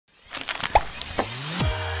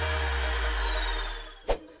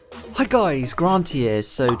Hi guys, Granty here.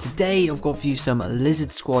 So today I've got for you some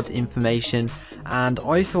Lizard Squad information, and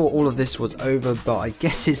I thought all of this was over, but I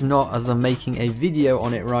guess it's not, as I'm making a video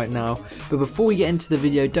on it right now. But before we get into the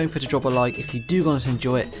video, don't forget to drop a like if you do want to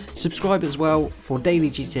enjoy it. Subscribe as well for daily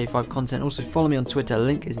GTA 5 content. Also follow me on Twitter,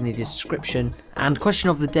 link is in the description. And question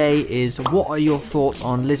of the day is, what are your thoughts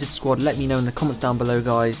on Lizard Squad? Let me know in the comments down below,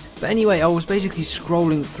 guys. But anyway, I was basically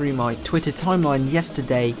scrolling through my Twitter timeline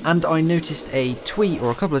yesterday, and I noticed a tweet, or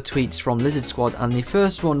a couple of tweets from Lizard Squad, and the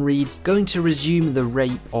first one reads, "Going to resume the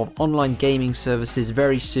rape of online gaming services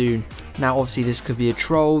very soon." Now obviously this could be a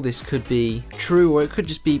troll, this could be true, or it could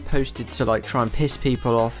just be posted to like try and piss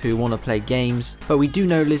people off who want to play games. But we do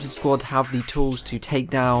know Lizard Squad have the tools to take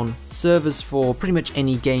down servers for pretty much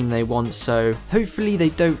any game they want, so hopefully they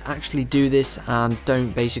don't actually do this and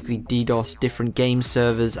don't basically DDoS different game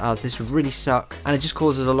servers, as this would really suck and it just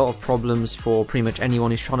causes a lot of problems for pretty much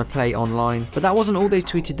anyone who's trying to play online. But that wasn't all they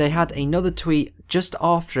tweeted. They had another tweet just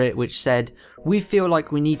after it which said, "We feel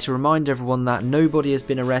like we need to remind everyone that nobody has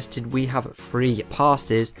been arrested, we have free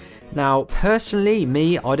passes." Now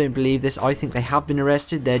personally, I don't believe this. I think they have been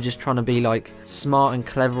arrested. They're just trying to be like smart and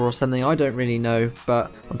clever or something. I don't really know,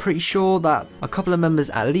 but I'm pretty sure that a couple of members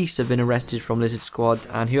at least have been arrested from Lizard Squad,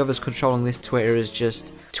 and whoever's controlling this Twitter is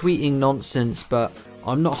just tweeting nonsense. But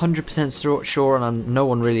I'm not 100% sure, and no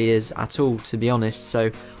one really is at all, to be honest.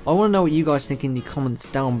 So I want to know what you guys think in the comments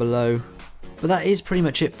down below. But that is pretty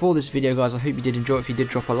much it for this video, guys. I hope you did enjoy it. If you did,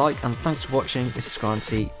 drop a like, and thanks for watching. This is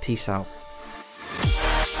Granty. Peace out.